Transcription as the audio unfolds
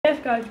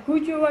guys,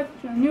 good you're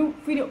watching a new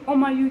video on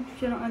my YouTube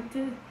channel,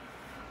 and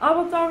I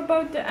will talk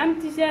about the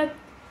MTZ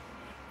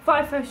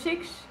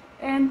 556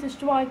 and the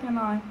Striker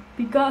 9,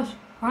 because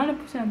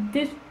 100%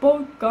 this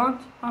both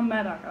guns are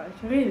meta, guys,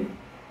 really.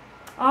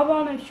 I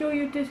want to show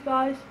you this,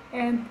 guys,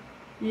 and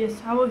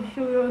yes, I will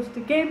show you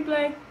the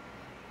gameplay,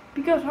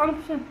 because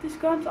 100% these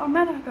guns are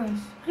meta, guys,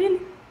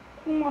 really.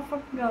 Oh my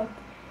fucking god.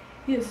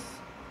 Yes,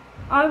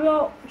 I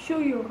will show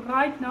you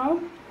right now,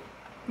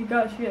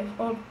 because yes,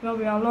 it will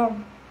be a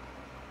long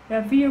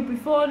video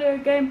before the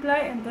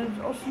gameplay, and that is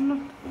also not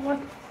what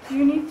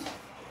you need.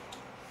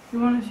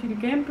 You want to see the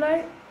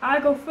gameplay? I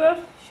go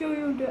first, show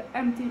you the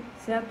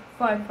MTZ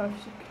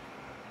 556.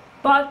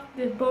 But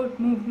this both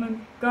movement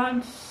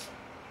guns,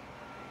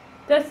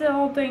 that's the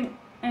whole thing.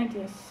 And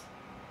yes,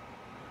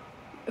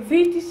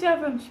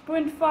 VT7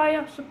 sprint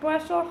fire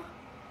suppressor,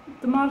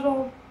 the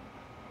muzzle.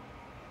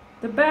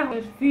 The barrel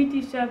is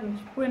VT7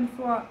 sprint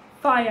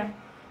fire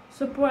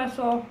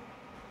suppressor.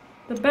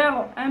 The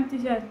barrel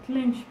MTZ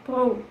clinch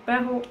pro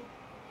barrel,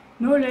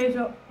 no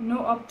laser, no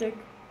optic.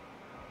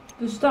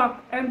 The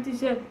stock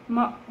MTZ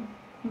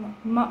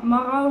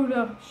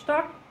Marauder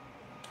stock,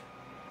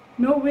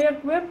 no rear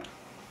grip.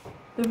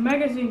 The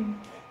magazine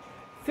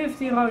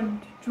 50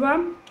 round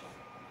drum,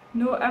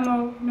 no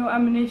ammo, no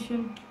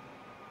ammunition.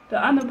 The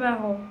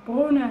underbarrel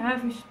Brune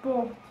heavy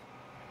sport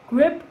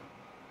grip.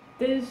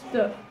 This is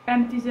the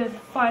MTZ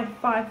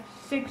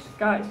 556,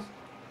 guys.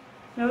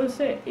 I will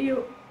say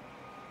you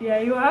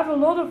have a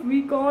lot of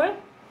recoil,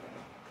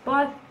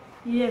 but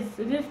yes,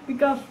 it is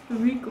because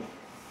of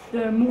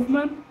the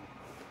movement,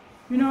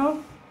 you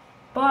know.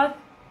 But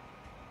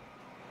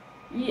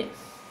yes,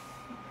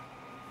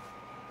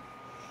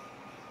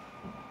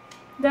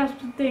 that's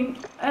the thing.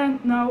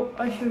 And now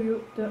I show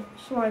you the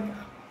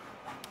Striker.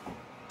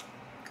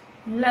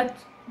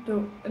 Let's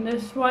do the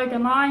Striker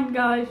 9,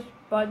 guys.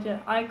 But yeah,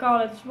 I call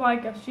it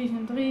Striker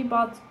Season 3,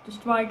 but the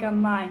Striker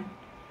 9.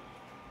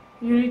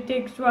 You need to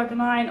take Striker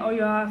 9 or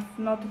you have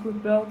not a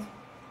good build.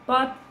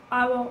 But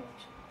I will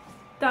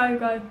tell you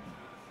guys,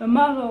 the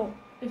muzzle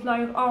is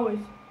like always.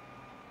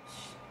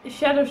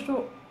 Shadow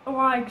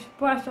Strike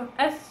Suppressor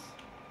S.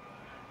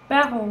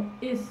 Barrel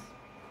is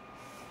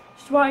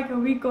Striker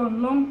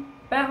Recon long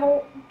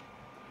barrel.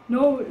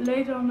 No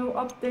laser, no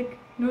optic,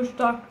 no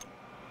stock.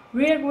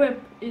 Rear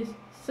grip is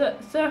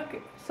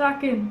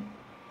Sakin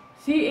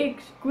CX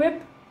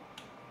grip.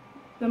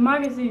 The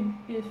magazine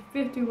is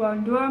 50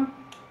 round drum,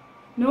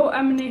 no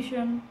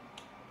ammunition,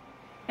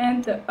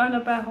 and the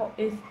underbarrel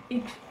is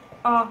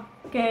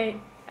XRK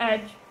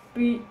Edge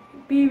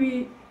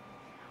BB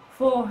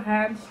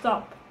 4-hand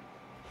stop,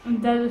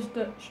 and that is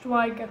the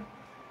Striker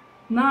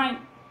 9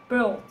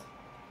 build.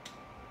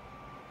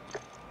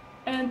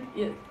 And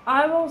yes,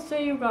 I will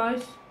say you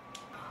guys,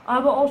 I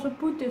will also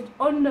put this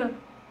on the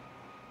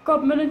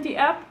community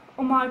app,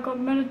 on my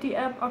community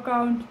app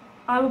account.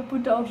 I will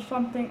put also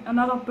something,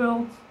 another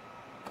build.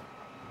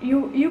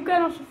 You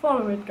can also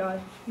follow it, guys.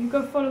 You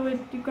can follow it.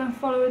 You can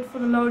follow it for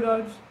the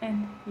loadouts.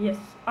 And yes,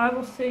 I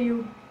will see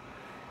you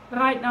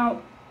right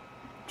now.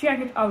 Check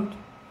it out.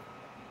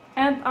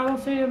 And I will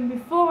say them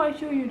before I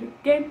show you the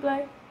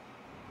gameplay.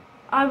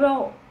 I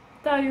will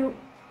tell you,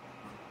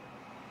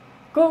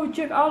 go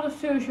check all the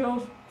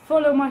socials.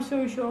 Follow my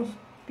socials,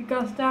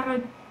 because there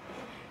I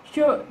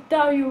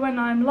tell you when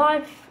I'm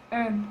live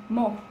and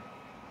more.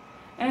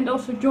 And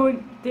also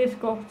join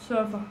Discord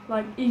server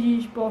like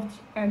EG Sports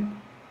and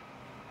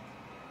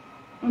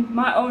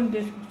my own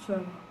Discord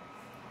server.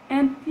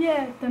 And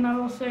yeah, then I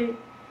will say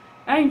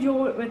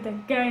enjoy with the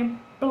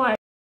gameplay.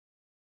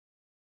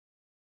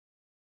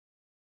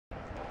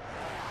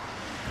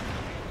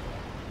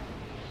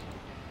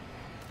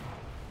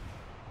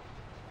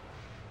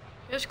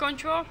 Yes,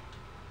 control.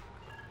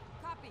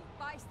 Copy.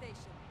 Buy station.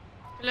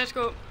 Let's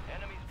go.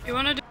 You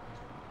wanna do?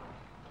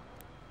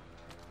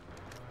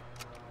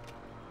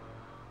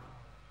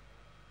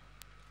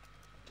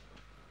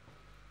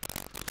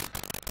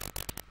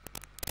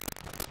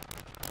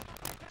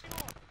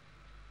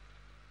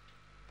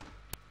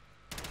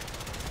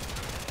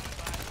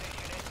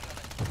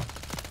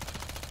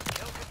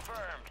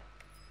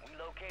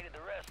 The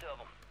rest of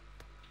them.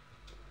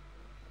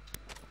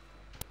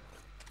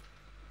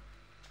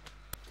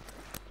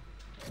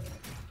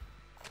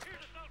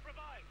 Here's a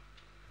self-revive.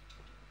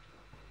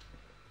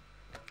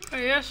 Oh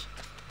yes.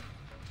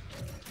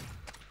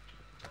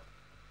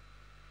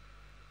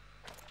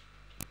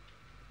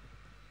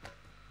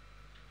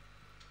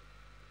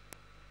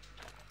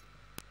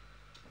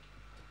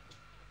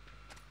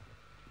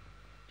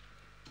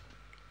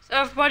 Is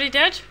everybody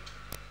dead?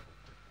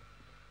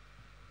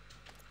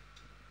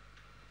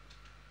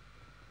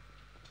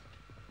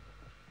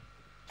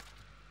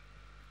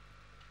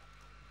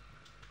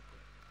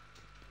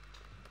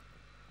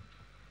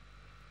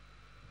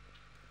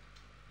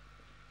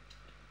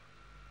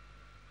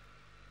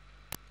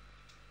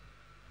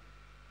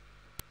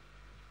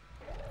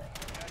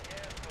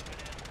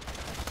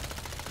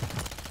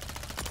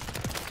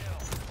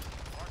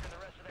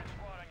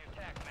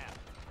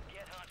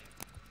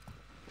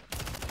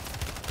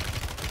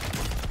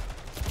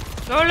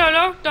 Low, low,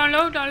 low, down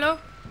low, down low.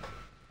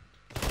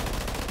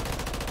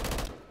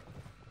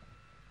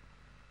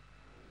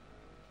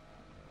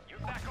 You're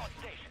back on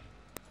station.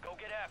 Go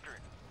get after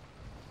it.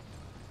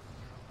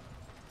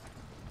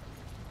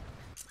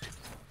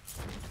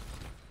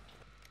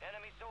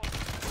 Enemy soldier.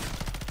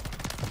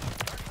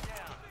 Target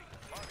down.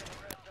 Marking the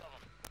rest of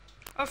them.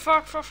 Oh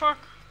fuck, fuck, fuck.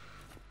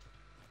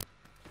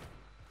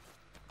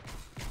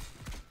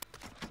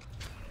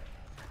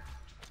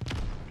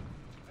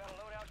 Got a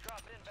loadout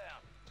drop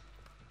inbound.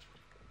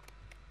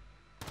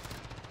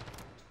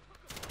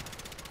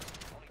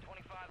 Only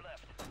 25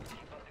 left.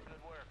 Keep up the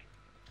good work.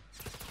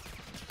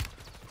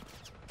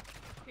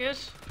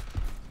 Yes.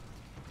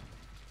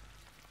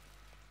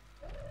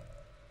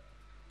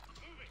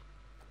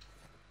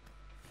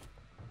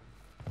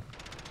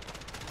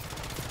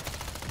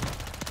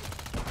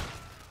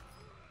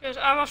 Yes,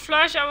 I was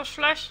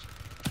flashed.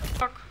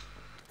 Fuck.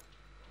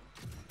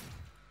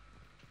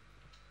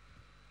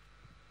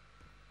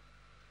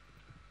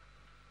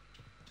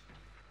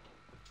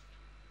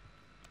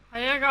 I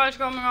hear guys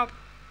coming up.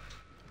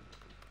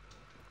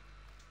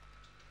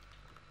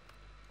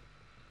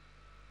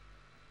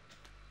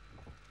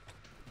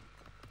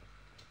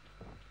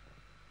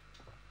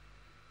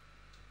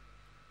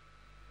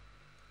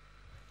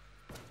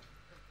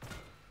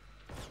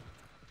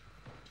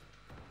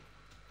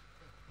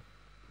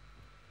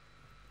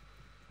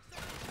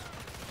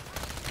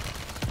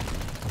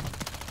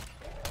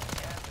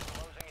 Gas is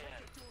closing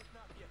in.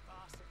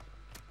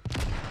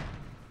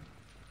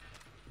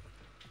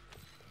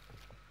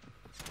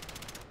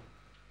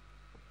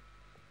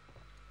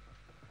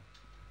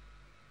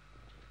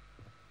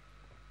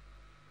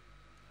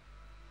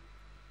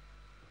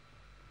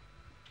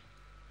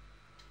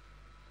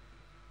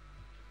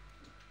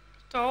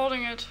 They're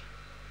holding it.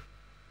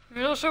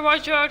 We'll also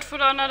watch you out for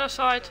the another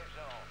side. Safe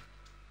zone.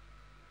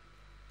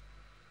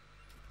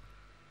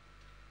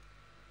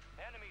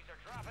 Enemies are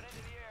dropping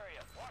into the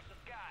area. Watch the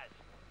skies.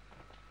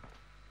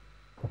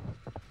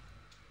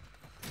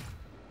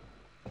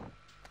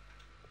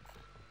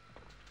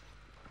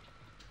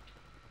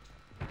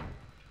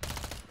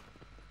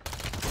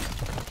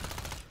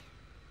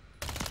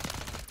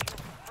 Kill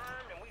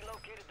confirmed, and we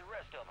located the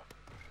rest of them.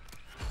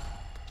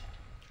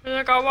 Yes,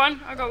 I got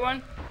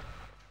one.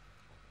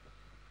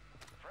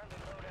 Friendly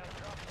loadout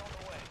drops on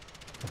the way.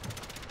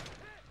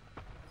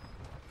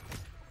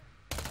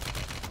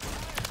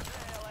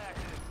 Sale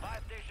active. Buy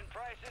station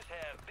prices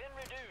have been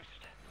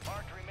reduced.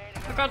 Marked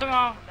remaining I got them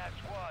all. from that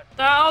squad.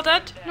 They're all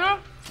dead? No?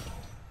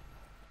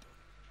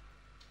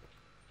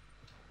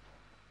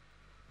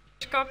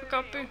 Copy.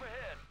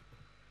 Overhead.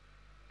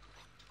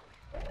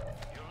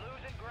 You're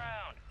losing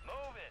ground.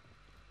 Move it.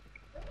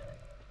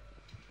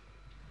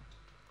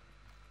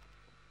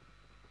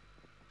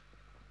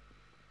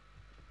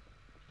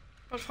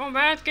 But from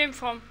where it came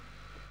from?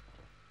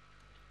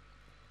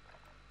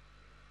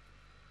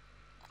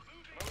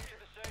 Move to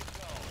the safe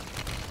zone.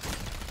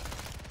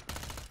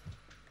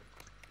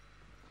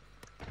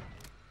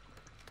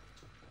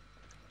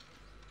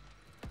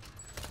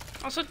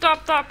 Also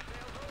top. Adjusting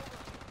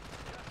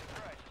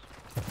prices.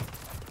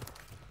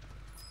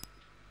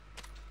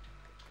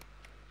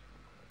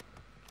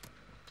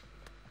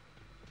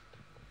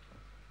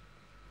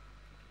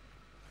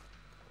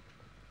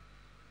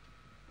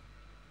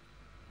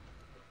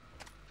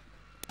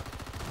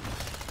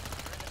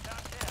 You're in the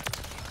top 10.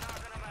 Keep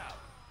knocking them out.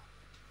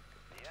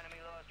 The enemy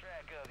lost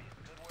track of you.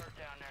 Good work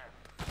down there.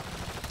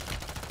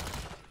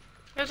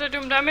 Yes, I do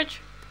him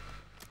damage.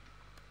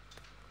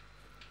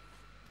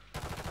 You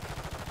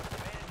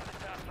made it to the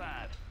top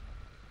 5.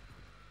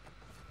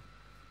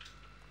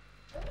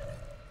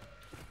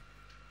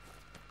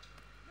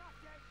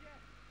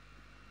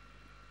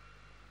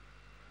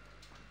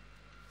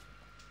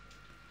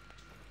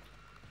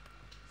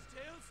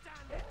 Still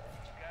standing.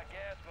 Got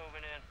gas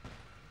moving in.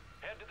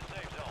 Head to the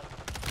safe zone.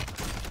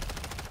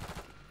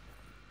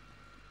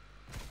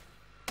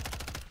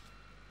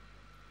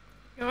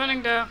 You're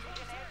running there.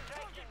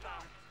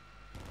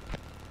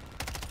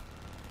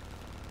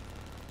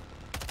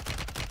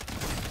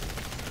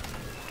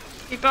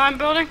 Keep behind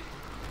building.